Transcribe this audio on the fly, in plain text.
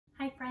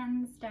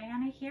friends,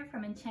 Diana here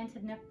from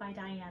Enchanted Nook by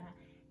Diana.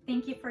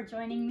 Thank you for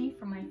joining me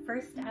for my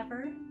first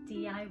ever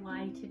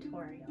DIY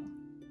tutorial.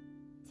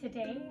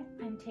 Today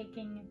I'm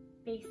taking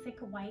basic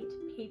white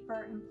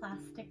paper and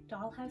plastic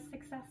dollhouse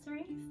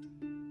accessories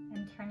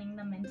and turning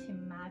them into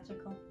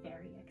magical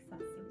fairy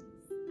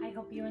accessories. I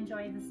hope you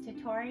enjoy this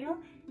tutorial,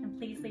 and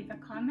please leave a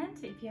comment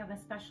if you have a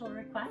special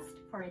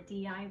request for a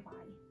DIY.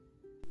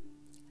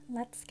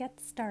 Let's get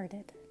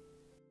started.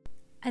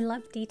 I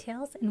love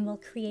details and will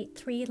create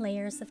 3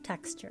 layers of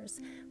textures.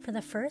 For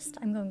the first,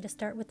 I'm going to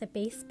start with the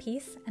base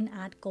piece and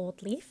add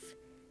gold leaf.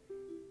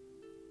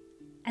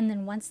 And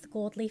then once the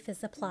gold leaf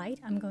is applied,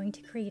 I'm going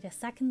to create a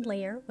second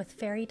layer with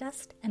fairy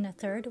dust and a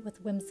third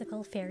with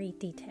whimsical fairy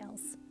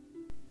details.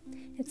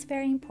 It's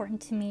very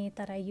important to me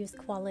that I use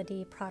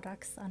quality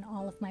products on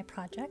all of my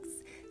projects.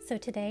 So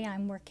today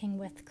I'm working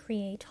with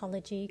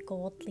Creatology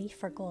Gold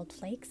Leaf or Gold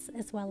Flakes,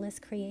 as well as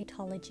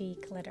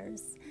Creatology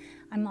glitters.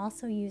 I'm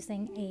also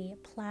using a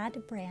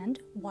Plaid brand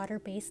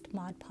water-based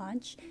Mod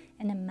Podge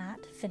in a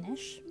matte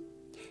finish,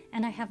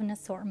 and I have an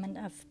assortment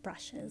of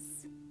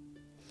brushes.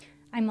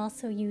 I'm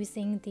also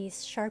using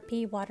these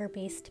Sharpie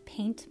water-based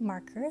paint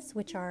markers,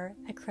 which are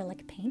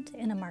acrylic paint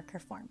in a marker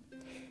form.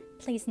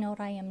 Please note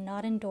I am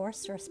not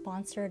endorsed or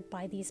sponsored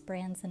by these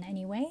brands in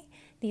any way.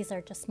 These are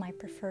just my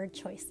preferred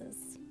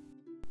choices.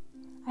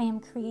 I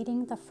am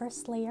creating the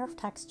first layer of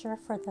texture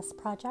for this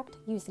project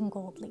using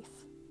gold leaf.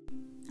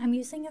 I'm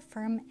using a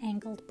firm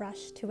angled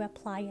brush to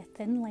apply a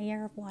thin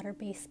layer of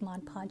water-based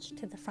Mod Podge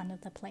to the front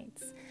of the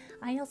plates.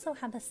 I also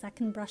have a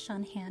second brush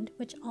on hand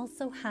which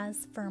also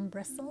has firm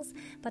bristles,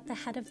 but the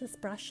head of this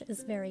brush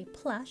is very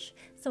plush,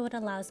 so it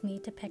allows me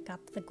to pick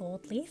up the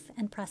gold leaf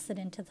and press it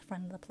into the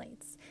front of the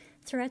plates.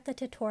 Throughout the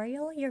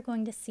tutorial, you're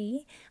going to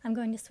see I'm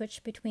going to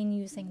switch between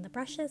using the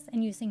brushes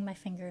and using my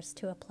fingers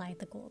to apply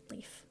the gold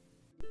leaf.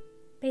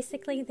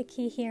 Basically, the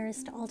key here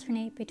is to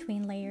alternate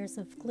between layers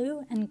of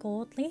glue and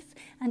gold leaf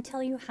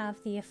until you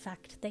have the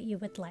effect that you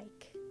would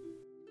like.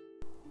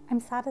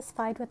 I'm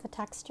satisfied with the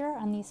texture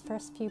on these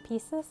first few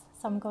pieces,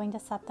 so I'm going to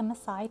set them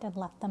aside and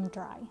let them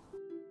dry.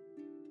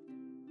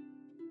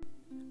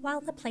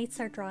 While the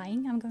plates are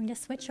drying, I'm going to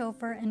switch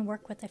over and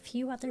work with a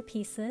few other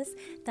pieces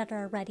that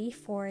are ready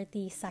for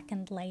the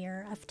second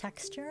layer of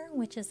texture,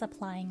 which is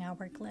applying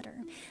our glitter.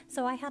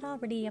 So I had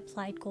already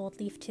applied gold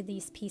leaf to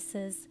these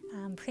pieces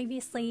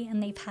previously,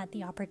 and they've had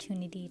the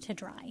opportunity to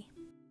dry.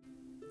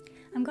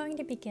 I'm going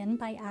to begin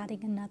by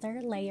adding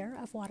another layer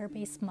of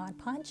water-based Mod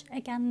Podge.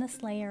 Again,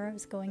 this layer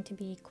is going to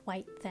be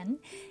quite thin.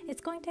 It's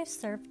going to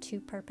serve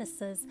 2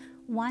 purposes.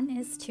 One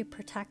is to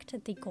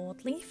protect the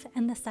gold leaf,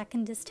 and the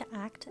second is to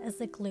act as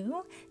a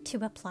glue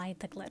to apply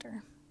the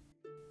glitter.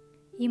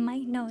 You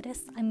might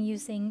notice I'm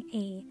using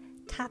a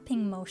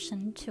tapping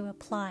motion to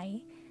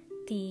apply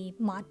the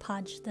Mod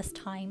Podge this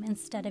time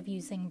instead of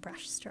using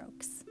brush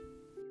strokes.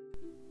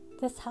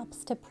 This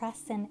helps to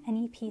press in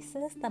any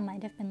pieces that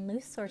might have been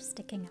loose or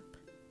sticking up.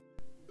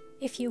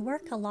 If you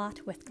work a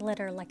lot with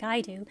glitter like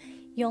I do,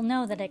 you'll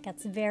know that it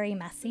gets very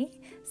messy,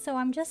 so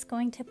I'm just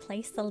going to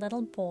place a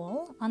little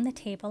bowl on the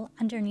table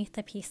underneath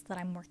the piece that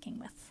I'm working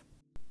with.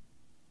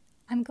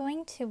 I'm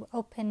going to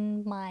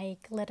open my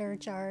glitter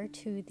jar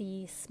to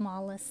the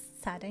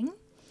smallest setting,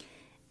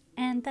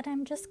 and then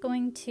I'm just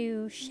going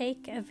to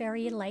shake a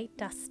very light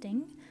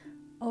dusting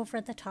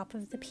over the top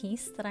of the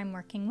piece that I'm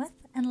working with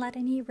and let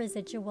any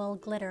residual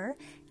glitter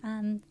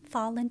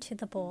fall into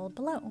the bowl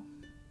below.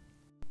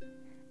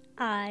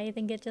 I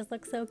think it just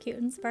looks so cute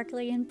and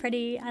sparkly and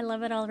pretty. I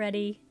love it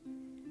already.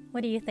 What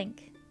do you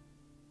think?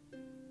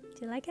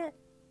 Do you like it?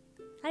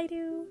 I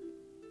do.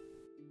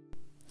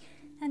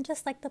 And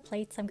just like the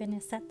plates, I'm going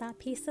to set that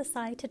piece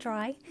aside to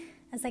dry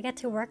as I get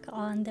to work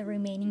on the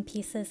remaining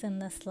pieces in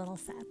this little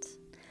set.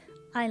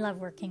 I love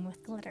working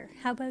with glitter.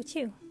 How about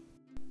you?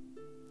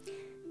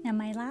 Now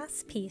my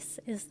last piece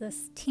is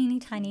this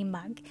teeny tiny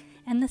mug,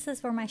 and this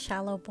is where my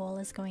shallow bowl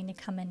is going to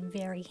come in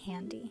very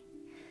handy.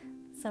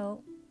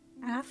 So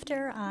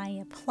after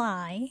I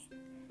apply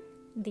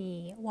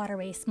the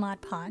water-based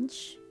Mod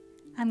Podge,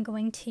 I'm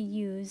going to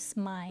use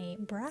my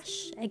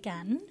brush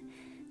again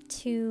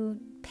to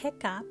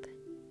pick up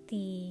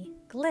the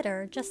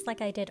glitter just like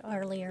I did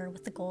earlier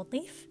with the gold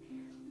leaf.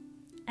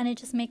 And it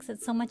just makes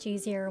it so much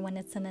easier when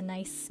it's in a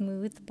nice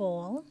smooth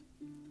bowl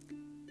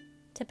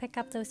to pick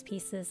up those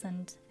pieces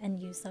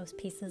and use those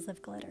pieces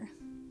of glitter.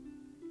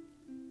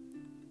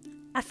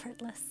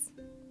 Effortless.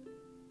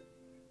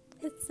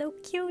 It's so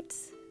cute.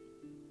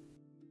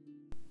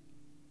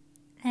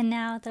 And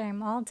now that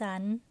I'm all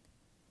done,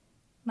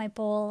 my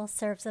bowl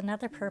serves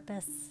another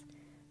purpose,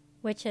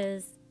 which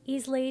is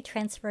easily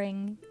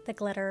transferring the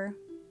glitter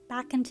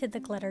back into the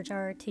glitter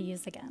jar to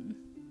use again.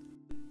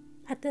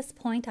 At this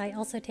point, I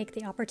also take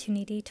the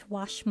opportunity to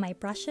wash my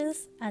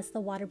brushes, as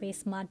the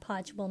water-based Mod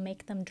Podge will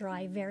make them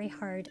dry very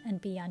hard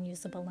and be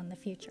unusable in the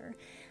future.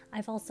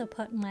 I've also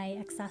put my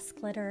excess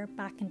glitter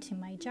back into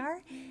my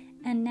jar,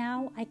 and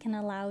now I can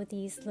allow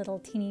these little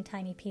teeny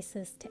tiny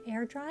pieces to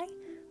air dry,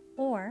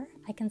 or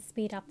I can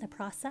speed up the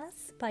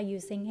process by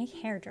using a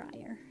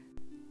hairdryer.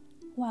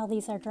 While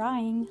these are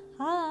drying,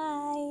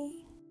 hi!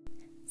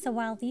 So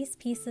while these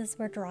pieces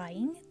were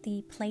drying,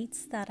 the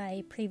plates that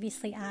I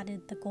previously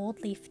added the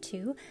gold leaf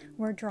to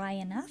were dry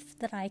enough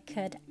that I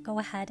could go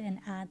ahead and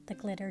add the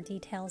glitter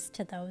details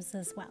to those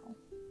as well.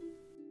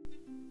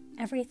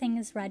 Everything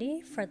is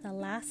ready for the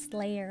last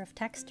layer of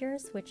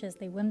textures, which is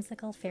the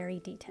whimsical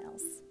fairy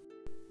details.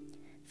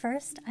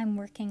 First, I'm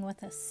working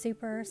with a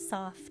super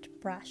soft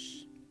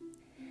brush.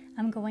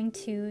 I'm going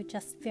to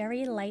just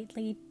very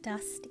lightly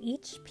dust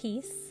each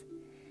piece,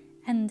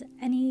 and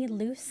any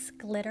loose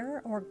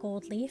glitter or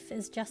gold leaf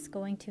is just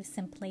going to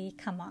simply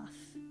come off.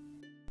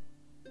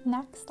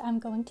 Next, I'm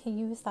going to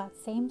use that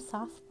same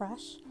soft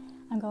brush.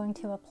 I'm going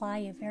to apply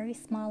a very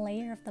small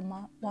layer of the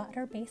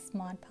water-based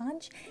Mod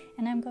Podge,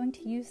 and I'm going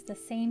to use the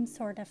same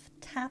sort of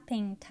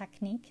tapping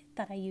technique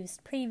that I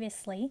used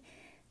previously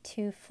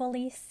to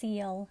fully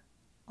seal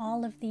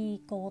all of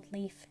the gold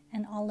leaf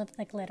and all of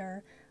the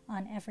glitter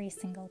on every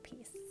single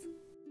piece.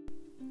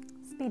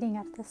 Speeding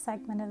up this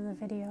segment of the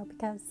video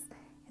because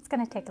it's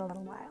going to take a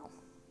little while.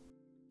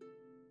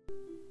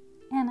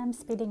 And I'm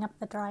speeding up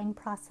the drying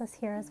process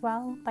here as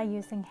well by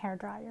using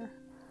hairdryer.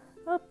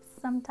 Oops,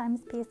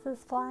 sometimes pieces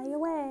fly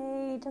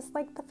away, just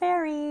like the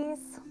fairies.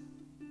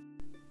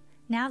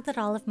 Now that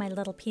all of my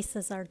little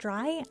pieces are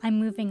dry, I'm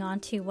moving on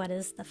to what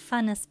is the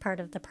funnest part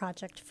of the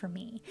project for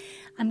me.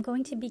 I'm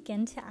going to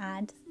begin to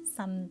add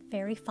some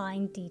very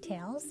fine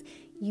details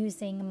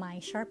using my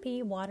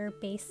Sharpie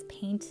water-based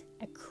paint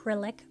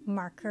acrylic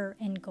marker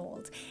in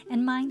gold.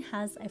 And mine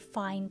has a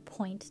fine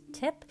point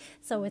tip,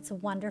 so it's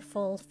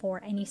wonderful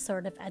for any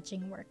sort of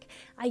edging work.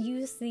 I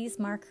use these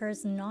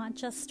markers not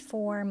just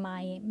for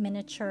my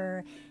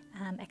miniature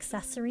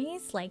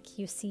accessories like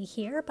you see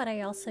here, but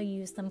I also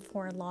use them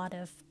for a lot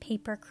of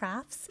paper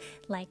crafts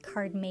like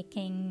card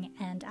making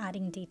and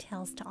adding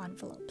details to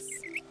envelopes.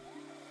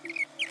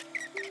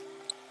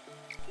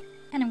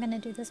 And I'm going to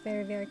do this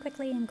very, very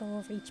quickly and go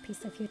over each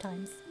piece a few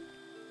times.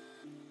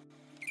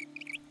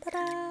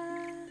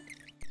 Ta-da!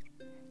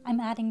 I'm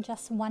adding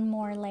just one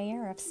more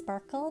layer of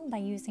sparkle by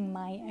using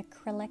my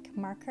acrylic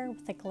marker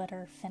with a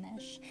glitter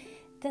finish.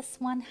 This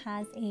one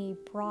has a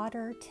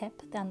broader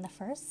tip than the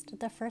first.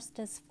 The first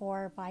is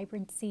for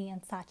vibrancy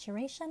and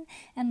saturation,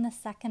 and the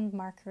second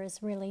marker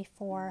is really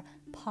for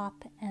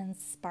pop and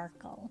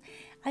sparkle.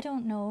 I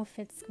don't know if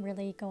it's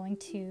really going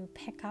to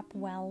pick up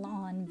well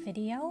on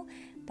video,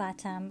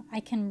 but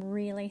I can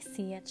really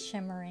see it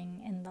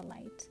shimmering in the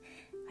light.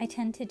 I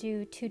tend to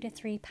do 2 to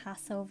 3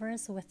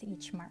 passovers with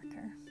each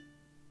marker.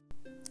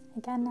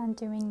 Again, I'm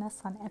doing this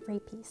on every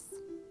piece.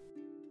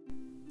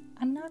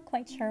 I'm not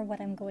quite sure what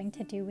I'm going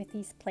to do with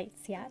these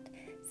plates yet,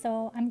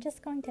 so I'm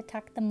just going to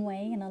tuck them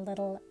away in a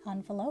little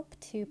envelope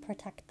to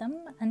protect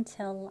them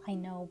until I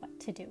know what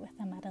to do with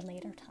them at a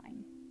later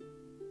time.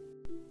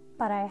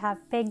 But I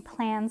have big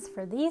plans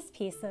for these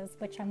pieces,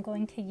 which I'm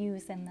going to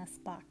use in this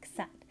box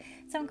set.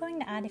 So I'm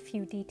going to add a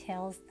few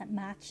details that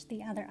match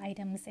the other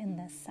items in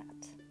this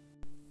set.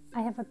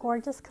 I have a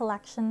gorgeous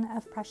collection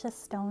of precious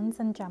stones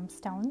and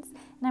gemstones,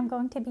 and I'm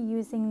going to be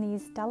using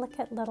these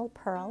delicate little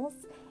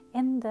pearls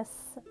in this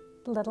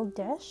little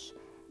dish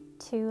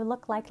to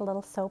look like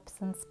little soaps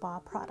and spa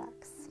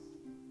products.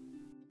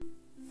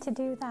 To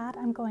do that,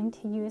 I'm going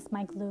to use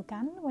my glue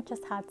gun, which has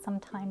had some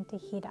time to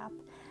heat up.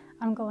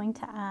 I'm going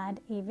to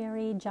add a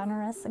very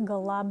generous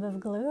glob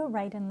of glue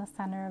right in the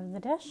center of the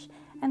dish,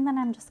 and then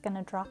I'm just going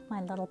to drop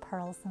my little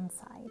pearls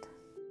inside.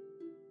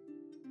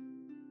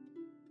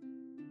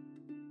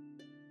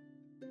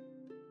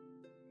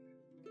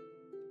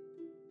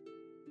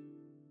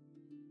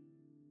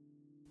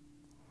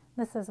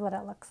 This is what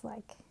it looks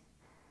like.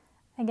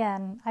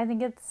 Again, I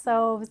think it's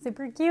so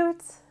super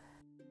cute.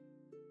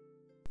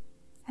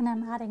 And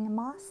I'm adding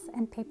moss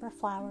and paper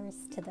flowers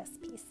to this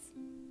piece.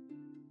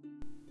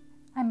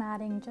 I'm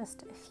adding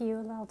just a few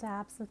little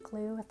dabs of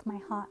glue with my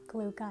hot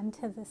glue gun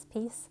to this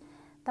piece.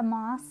 The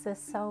moss is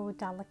so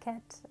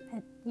delicate,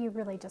 you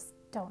really just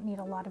don't need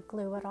a lot of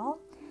glue at all.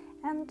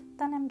 And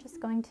then I'm just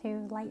going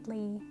to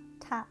lightly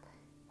tap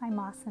my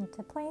moss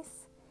into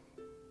place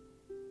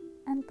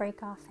and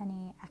break off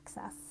any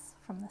excess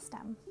from the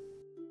stem.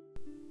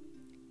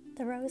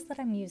 The rose that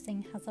I'm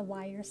using has a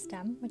wire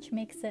stem, which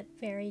makes it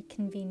very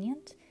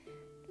convenient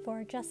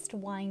for just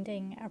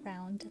winding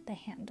around the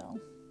handle.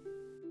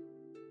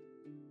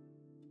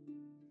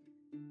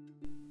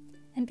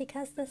 And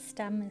because the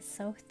stem is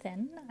so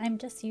thin, I'm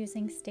just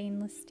using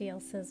stainless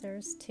steel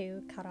scissors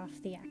to cut off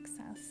the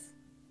excess.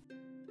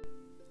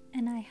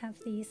 And I have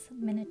these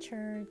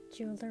miniature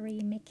jewelry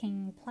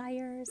making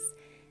pliers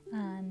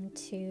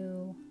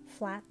to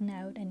flatten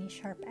out any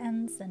sharp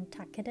ends and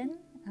tuck it in.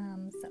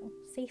 So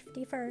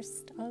safety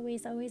first,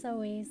 always, always,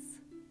 always.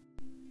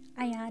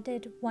 I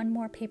added one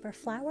more paper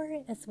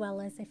flower as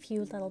well as a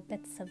few little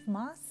bits of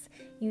moss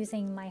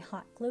using my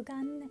hot glue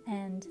gun,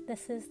 and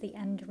this is the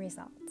end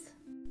result.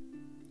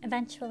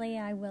 Eventually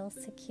I will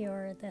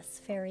secure this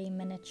fairy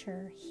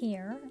miniature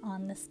here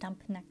on the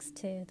stump next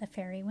to the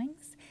fairy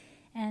wings,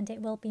 and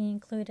it will be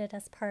included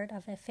as part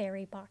of a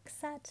fairy box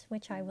set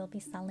which I will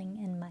be selling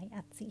in my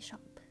Etsy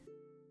shop.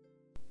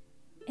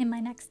 In my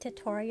next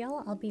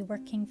tutorial, I'll be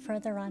working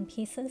further on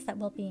pieces that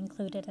will be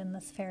included in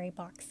this fairy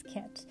box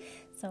kit.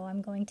 So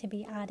I'm going to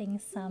be adding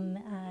some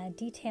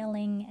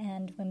detailing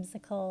and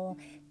whimsical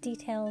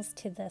details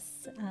to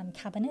this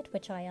cabinet,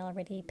 which I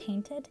already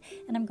painted,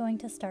 and I'm going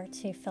to start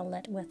to fill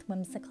it with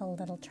whimsical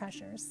little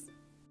treasures.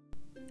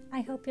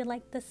 I hope you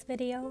liked this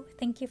video.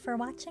 Thank you for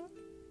watching,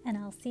 and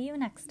I'll see you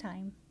next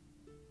time.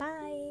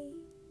 Bye!